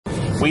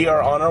We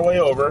are on our way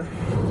over.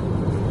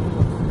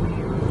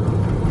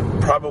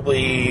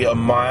 Probably a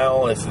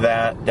mile, if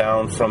that,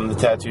 down from the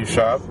tattoo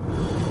shop.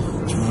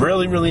 It's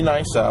really, really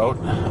nice out.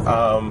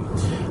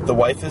 The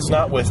wife is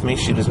not with me.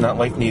 She does not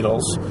like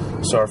needles.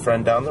 So our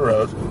friend down the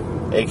road,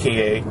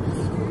 a.k.a.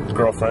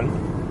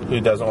 girlfriend, who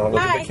doesn't want to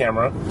look at the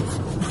camera.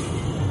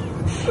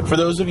 For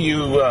those of you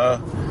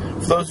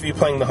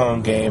playing the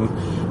home game,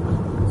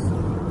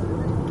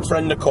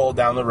 friend Nicole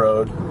down the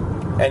road.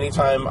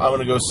 Anytime I'm going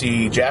to go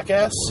see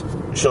Jackass,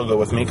 she'll go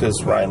with me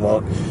because Ryan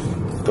won't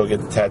go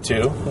get the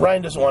tattoo.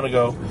 Ryan doesn't want to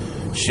go.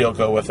 She'll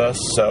go with us.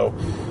 So,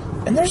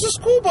 and there's a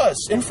school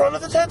bus in front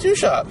of the tattoo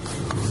shop.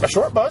 A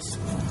short bus,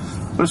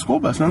 but a school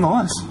bus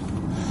nonetheless.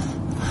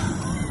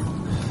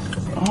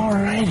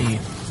 Alrighty.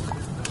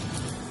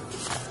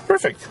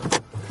 Perfect.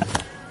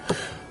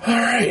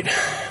 Alright.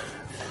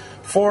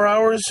 4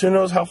 hours. Who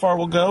knows how far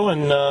we'll go,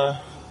 and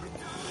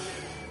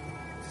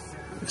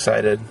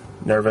excited,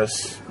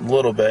 nervous, a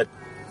little bit.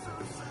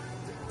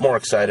 More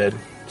excited.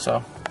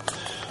 So,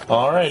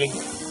 alrighty.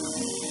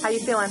 How you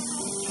feeling?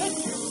 Good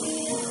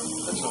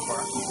so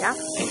far. Yeah?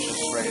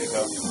 Anxious, ready to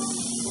go.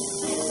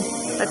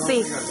 Let's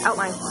see.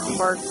 Outline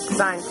or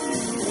design.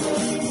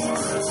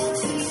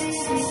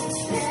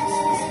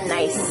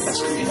 Nice. That's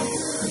going to be up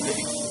here.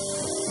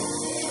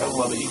 I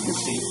love it. You can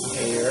see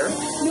hair.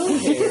 No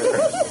hair.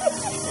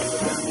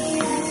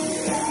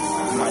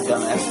 My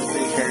dumb ass with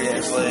big hairy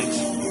ass legs.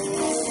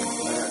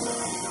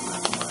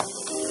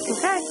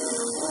 Okay.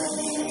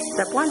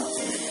 Step 1.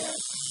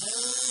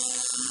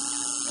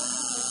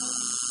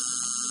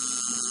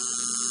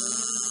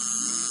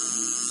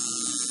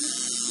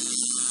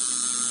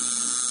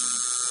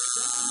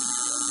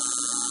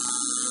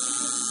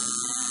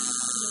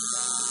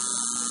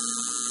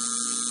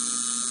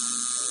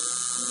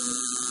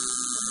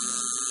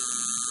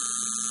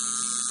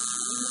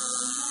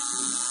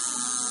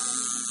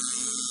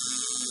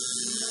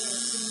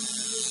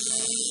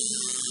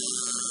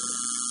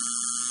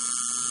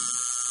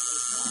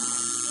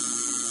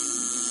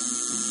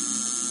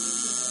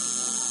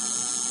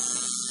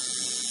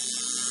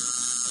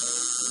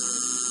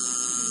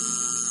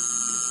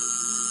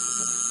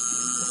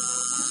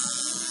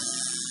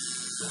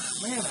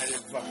 Man, I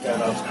didn't fuck that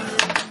up.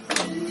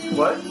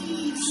 What?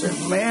 Said,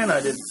 man,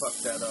 I didn't fuck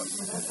that up.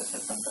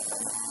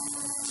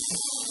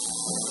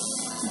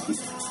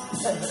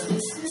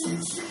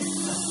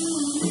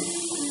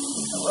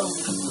 I love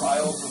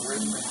Riles and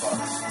Richmond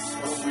Fox.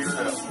 What a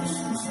weirdo.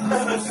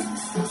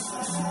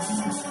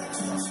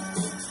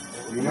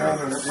 Yeah,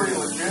 They're pretty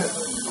legit.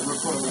 I'm gonna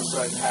put them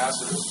inside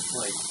passive.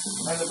 Like,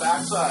 on the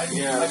backside.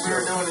 Yeah, Like we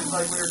were doing it,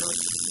 like we were doing.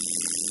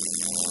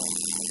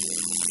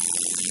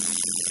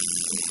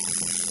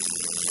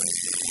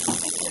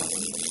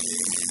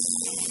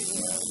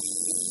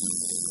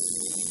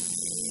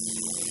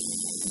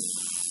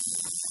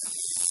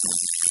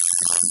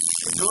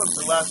 Do it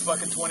for the last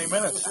fucking 20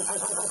 minutes.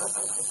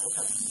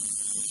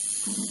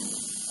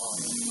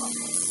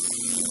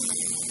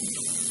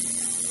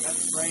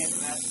 That's spraying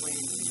and that's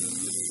clean.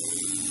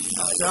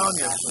 I'm telling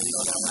you.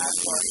 That last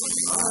part.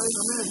 Alright,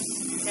 I'm in.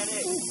 Hey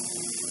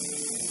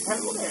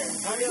there.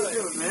 How you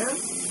doing, man?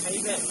 How you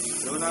been?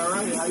 Doing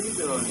alright. How you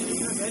doing? You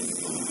doing good?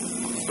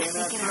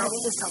 It hurts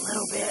just a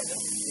little bit.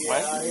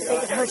 What?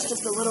 It hurts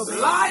just a little bit.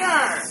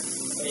 Liar!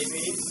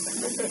 Maybe.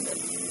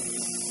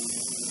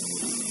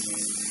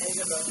 How you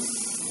doing, bud?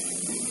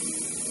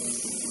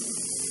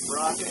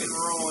 Rocking and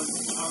rolling,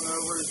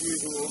 hungover as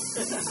usual.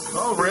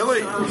 Oh,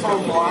 really?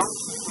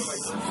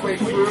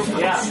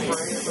 Yeah.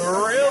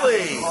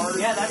 Really?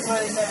 Yeah, that's why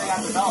they said I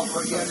got developed.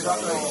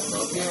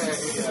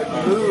 It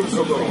moves a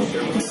little.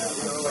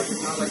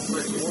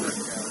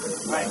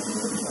 Right.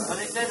 But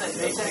they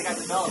said it got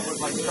developed with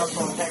like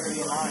structural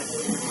integrity in mind.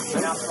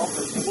 But now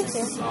sculpted.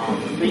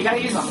 But you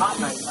gotta use a hot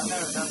knife. I've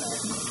never done that.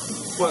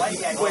 What, you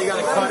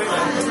gotta cut it?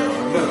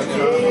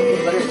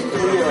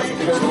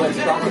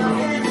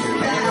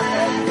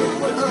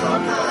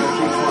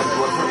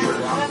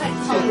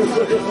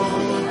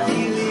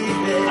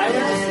 I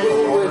went to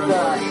school with,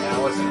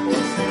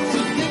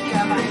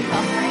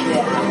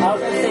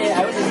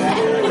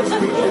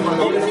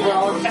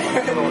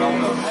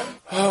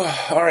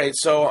 All right,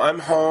 so I'm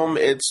home.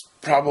 It's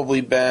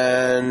probably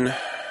been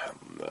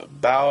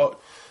about,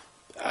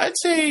 I'd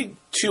say,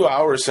 2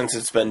 hours since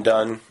it's been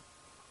done.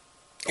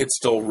 It's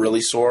still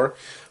really sore,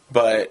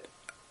 but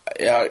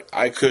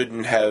I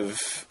couldn't have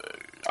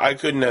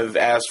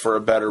asked for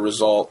a better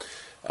result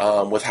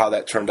with how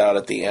that turned out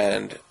at the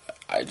end.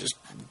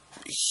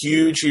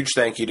 Huge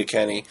thank you to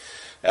Kenny.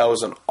 That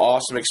was an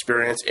awesome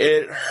experience.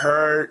 It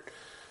hurt.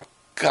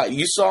 God,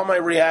 you saw my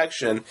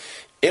reaction.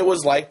 It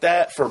was like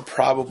that for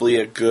probably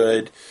a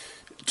good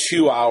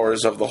 2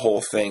 hours of the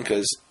whole thing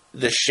because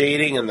the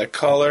shading and the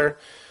color,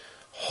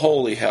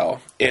 holy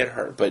hell, it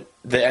hurt. But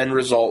the end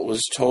result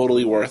was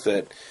totally worth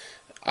it.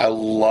 I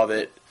love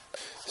it.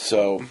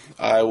 So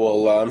I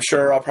will, I'm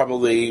sure I'll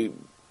probably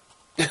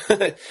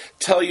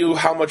tell you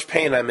how much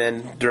pain I'm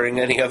in during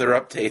any other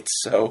updates.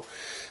 So,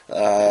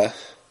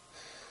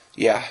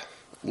 yeah,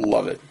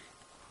 love it.